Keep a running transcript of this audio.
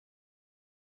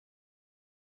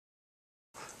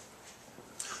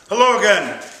Hello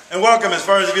again, and welcome. As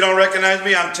far as if you don't recognize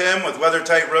me, I'm Tim with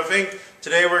Weathertight Roofing.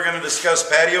 Today we're going to discuss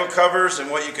patio covers and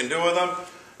what you can do with them.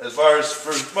 As far as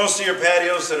for most of your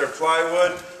patios that are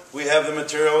plywood, we have the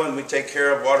material and we take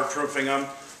care of waterproofing them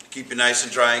to keep you nice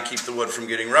and dry and keep the wood from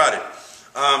getting rotted.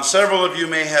 Several of you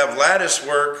may have lattice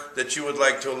work that you would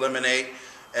like to eliminate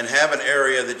and have an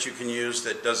area that you can use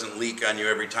that doesn't leak on you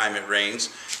every time it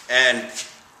rains. And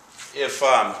if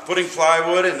putting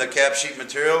plywood in the cap sheet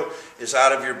material is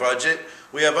out of your budget,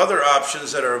 we have other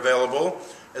options that are available.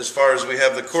 As far as we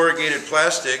have the corrugated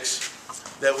plastics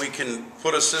that we can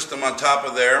put a system on top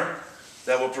of there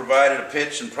that will provide a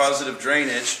pitch and positive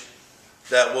drainage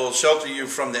that will shelter you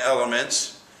from the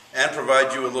elements and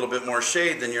provide you a little bit more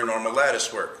shade than your normal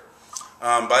lattice work.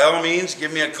 By all means,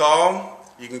 give me a call.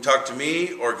 You can talk to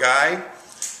me or Guy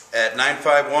at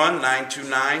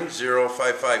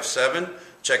 951-929-0557.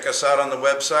 Check us out on the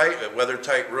website at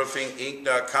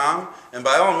weathertightroofinginc.com, and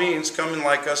by all means, come and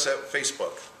like us at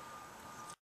Facebook.